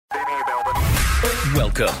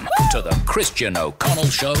Welcome to the Christian O'Connell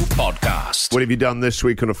Show podcast. What have you done this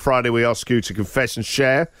week? On a Friday, we ask you to confess and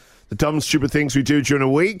share the dumb, stupid things we do during a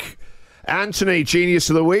week. Anthony, Genius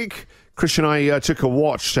of the Week. Christian and I took a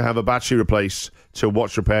watch to have a battery replaced to a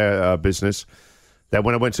watch repair business. Then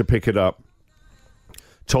when I went to pick it up,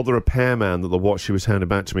 told the repairman that the watch he was handing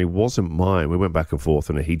back to me wasn't mine. We went back and forth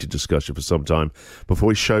in a heated discussion for some time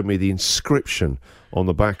before he showed me the inscription on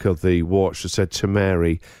the back of the watch that said, "To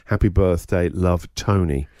Mary, happy birthday, love,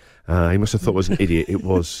 Tony." He must have thought I was an idiot. It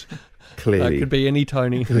was clearly. That could be any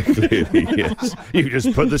Tony. Clearly, yes. You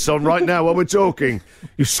just put this on right now while we're talking,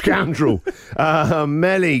 you scoundrel.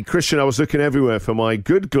 Melly, Christian, I was looking everywhere for my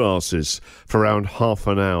good glasses for around half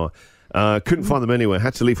an hour. Couldn't find them anywhere.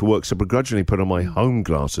 Had to leave for work, so begrudgingly put on my home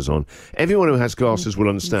glasses on. Everyone who has glasses will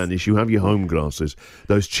understand this. You have your home glasses,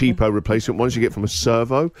 those cheapo replacement ones you get from a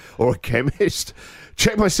servo or a chemist.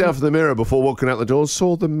 Checked myself in the mirror before walking out the door,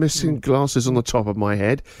 saw the missing glasses on the top of my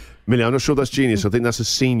head. Millie, I'm not sure that's genius. I think that's a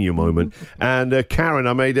senior moment. And Karen,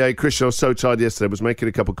 I made a Christian, I was so tired yesterday, was making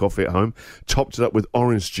a cup of coffee at home, topped it up with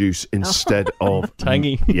orange juice instead of...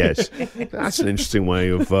 Tangy. Yes. That's an interesting way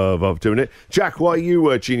of doing it. Jack, why are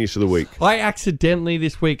you Genius of the Week? I accidentally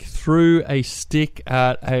this week threw a stick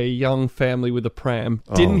at a young family with a pram.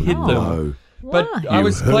 Didn't hit them. No. But I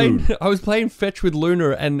was playing fetch with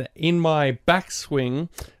Luna, and in my backswing,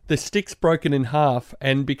 the stick's broken in half,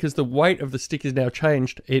 and because the weight of the stick is now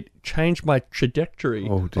changed, it changed my trajectory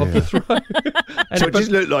of the throw. So it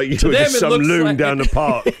just looked like you were just some loon down the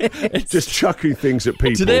park, just chucking things at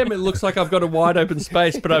people. To them, it looks like I've got a wide open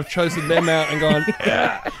space, but I've chosen them out and gone, take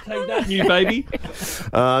that, you baby.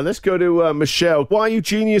 Let's go to Michelle. Why are you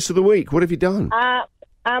Genius of the Week? What have you done?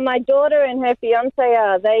 My daughter and her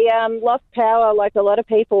fiancé they lost power like a lot of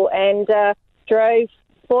people and drove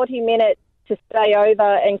 40 minutes to stay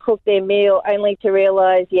over and cook their meal, only to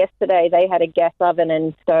realise yesterday they had a gas oven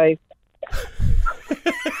and stove.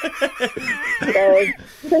 So,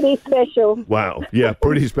 pretty special. Wow. Yeah,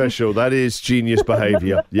 pretty special. That is genius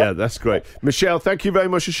behaviour. Yeah, that's great. Michelle, thank you very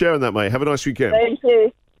much for sharing that, mate. Have a nice weekend. Thank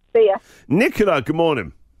you. See ya. Nicola, good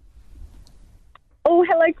morning. Oh,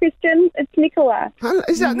 hello, Christian. It's Nicola.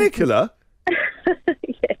 Is that Nicola?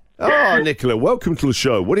 Yes. Oh, Nicola, welcome to the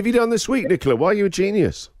show. What have you done this week, Nicola? Why are you a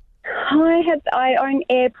genius? I own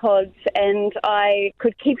AirPods and I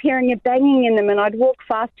could keep hearing a banging in them, and I'd walk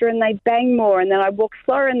faster and they'd bang more, and then I'd walk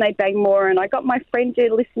slower and they'd bang more, and I got my friend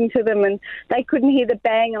to listen to them and they couldn't hear the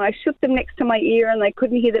bang, and I shook them next to my ear and they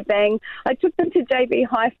couldn't hear the bang. I took them to JB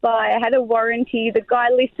Hi-Fi. I had a warranty. The guy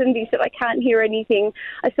listened. He said, "I can't hear anything."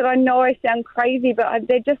 I said, "I know I sound crazy, but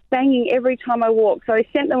they're just banging every time I walk." So I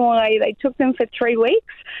sent them away. They took them for 3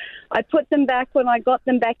 weeks. I put them back when I got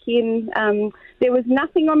them back in. There was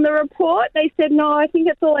nothing on the report. They said, "No, I think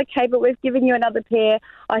it's all okay, but we've given you another pair."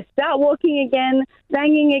 I start walking again,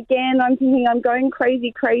 banging again. I'm thinking I'm going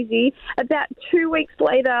crazy. About 2 weeks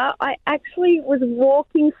later, I actually was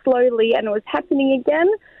walking slowly and it was happening again,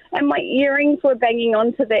 and my earrings were banging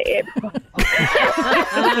onto the AirPods.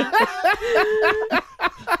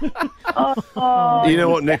 You know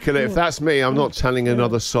what, Nicola? If that's me, I'm not telling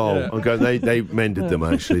another soul. Yeah. I'm going. They mended them.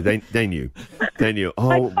 Actually, they knew. Oh,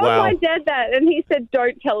 I told wow. my dad that, and he said,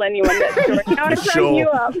 "Don't tell anyone that story." Now I phone you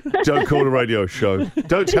up. Don't call the radio show.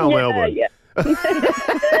 Don't tell Melbourne. Yeah.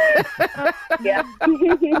 Yeah.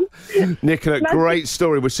 Nicola, great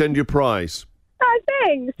story. We'll send you a prize. Oh,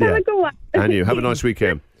 thanks. Have a good one. And you have a nice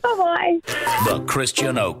weekend. Bye-bye. The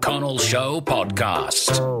Christian O'Connell Show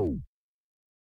podcast.